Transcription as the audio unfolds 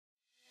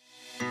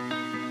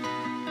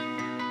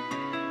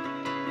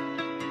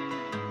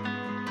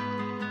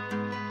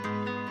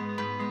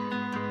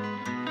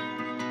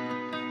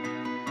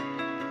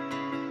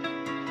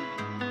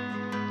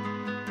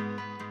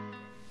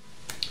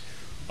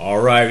All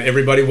right,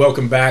 everybody,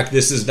 welcome back.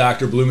 This is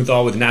Dr.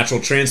 Blumenthal with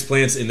Natural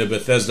Transplants in the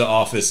Bethesda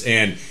office,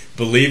 and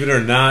believe it or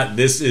not,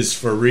 this is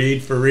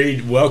Farid.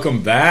 Farid,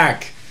 welcome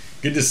back.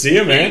 Good to see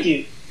you, man. Thank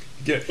you.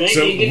 Good to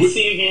see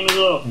you again as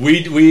well.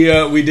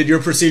 We did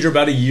your procedure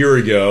about a year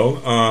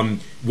ago.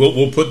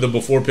 We'll put the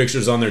before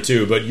pictures on there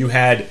too, but you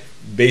had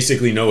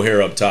basically no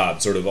hair up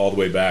top, sort of all the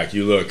way back.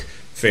 You look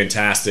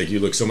fantastic. You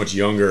look so much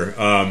younger.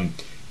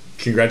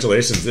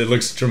 Congratulations. It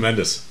looks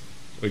tremendous.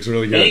 Looks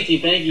really good.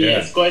 Thank you. Yeah.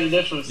 It's quite a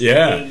difference.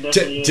 Yeah.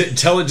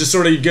 Tell it, just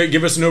sort of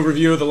give us an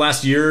overview of the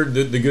last year,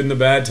 the good and the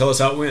bad. Tell us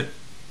how it went.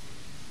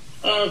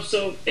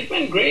 So it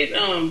went great.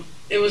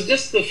 It was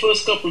just the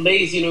first couple of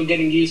days,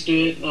 getting used to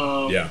it.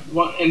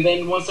 And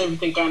then once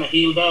everything kind of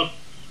healed up,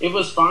 it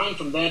was fine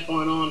from that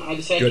point on. I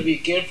just had to be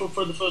careful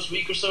for the first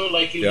week or so,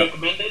 like you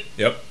recommended.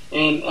 Yep.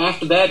 And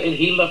after that, it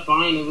healed up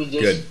fine. It was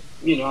just...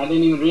 I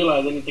didn't even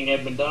realize anything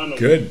had been done.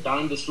 Good.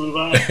 Time just flew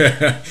by.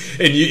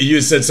 And you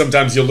said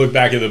sometimes you'll look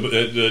back at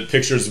the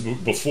pictures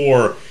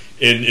before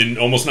and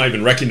almost not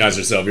even recognize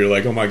yourself. You're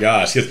like, oh my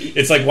gosh.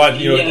 It's like,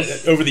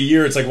 over the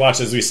year, it's like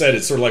watching, as we said,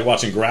 it's sort of like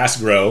watching grass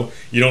grow.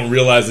 You don't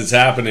realize it's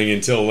happening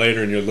until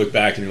later, and you look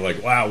back and you're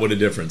like, wow, what a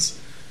difference.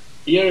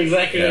 You're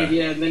exactly right,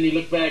 and then you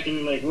look back and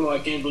you're like, whoa, I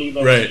can't believe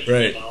that.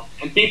 Right.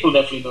 And people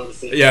definitely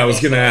notice it. Yeah, I was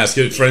going to ask,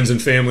 friends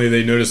and family,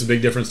 they notice a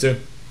big difference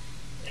too?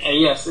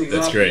 Yes, exactly.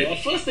 That's great.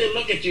 At first they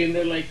look at you and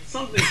they're like,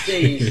 something's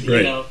changed,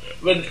 right.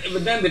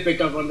 But then they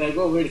pick up on that.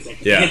 Oh, wait a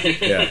second.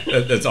 Yeah,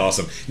 that's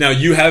awesome. Now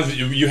you have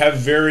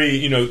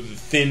very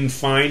thin,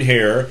 fine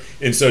hair,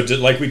 and so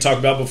like we talked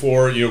about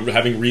before,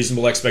 having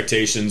reasonable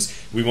expectations.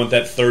 We want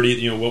that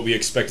 30. What we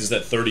expect is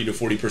that 30 to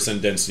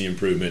 40% density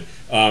improvement.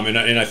 And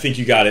I think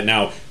you got it.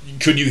 Now,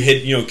 could you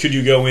hit? Could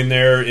you go in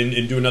there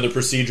and do another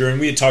procedure? And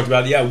we had talked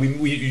about,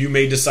 you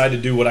may decide to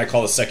do what I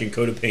call a second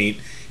coat of paint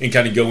and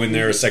kind of go in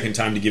there a second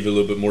time to give it a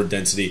little bit more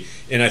density.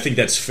 And I think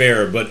that's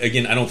fair. But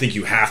again, I don't think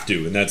you have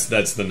to, and that's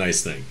the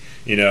nice thing.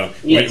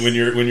 Yes. When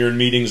you're in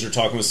meetings or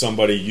talking with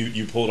somebody,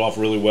 you pull it off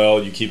really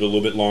well. You keep it a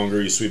little bit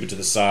longer. You sweep it to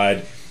the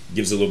side,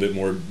 gives a little bit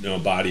more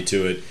body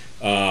to it.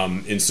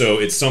 And so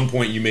at some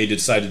point you may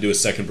decide to do a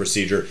second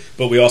procedure,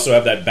 but we also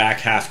have that back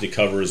half to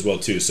cover as well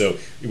too. So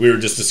we were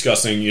just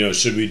discussing,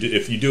 should we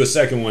if you do a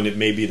second one, it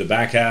may be the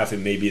back half, it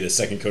may be the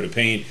second coat of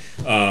paint.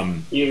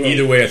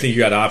 Either way, I think you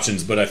got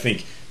options, but I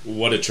think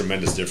what a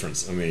tremendous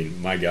difference. I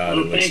mean, my God,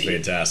 it looks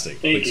fantastic.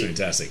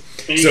 Fantastic.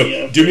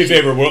 So do me a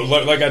favor,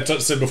 like I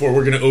said before,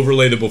 we're going to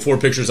overlay the before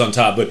pictures on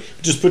top, but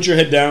just put your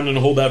head down and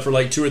hold that for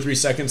like 2 or 3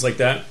 seconds like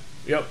that.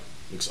 Yep,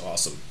 looks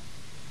awesome.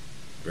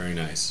 Very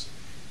nice.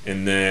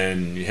 And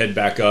then you head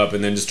back up,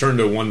 and then just turn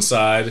to one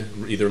side,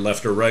 either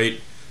left or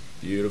right.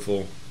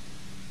 Beautiful.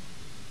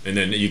 And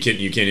then you can't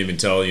even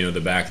tell,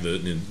 the back,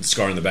 the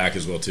scar in the back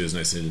as well too is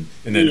nice. And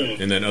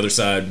then other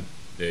side.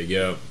 There you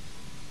go.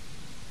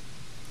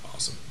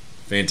 Awesome,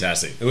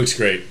 fantastic. It looks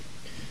great.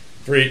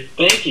 Great.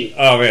 Thank you.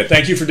 Oh man,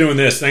 thank you for doing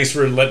this. Thanks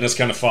for letting us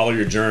kind of follow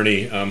your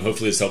journey.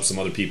 Hopefully this helps some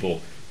other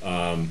people.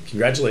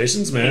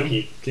 Congratulations, man. Thank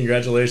you.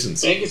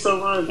 Congratulations. Thank you so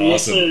much.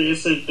 Awesome.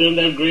 Yes, sir. It turned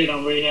out great.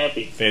 I'm very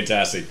happy.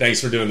 Fantastic.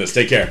 Thanks for doing this.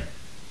 Take care.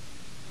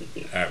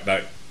 All right,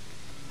 bye.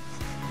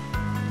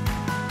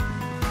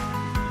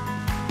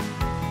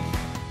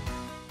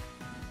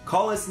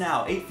 Call us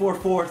now,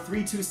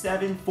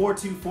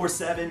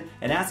 844-327-4247,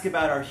 and ask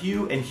about our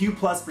Hue and Hue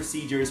Plus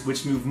procedures,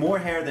 which move more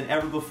hair than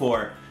ever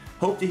before.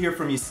 Hope to hear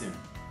from you soon.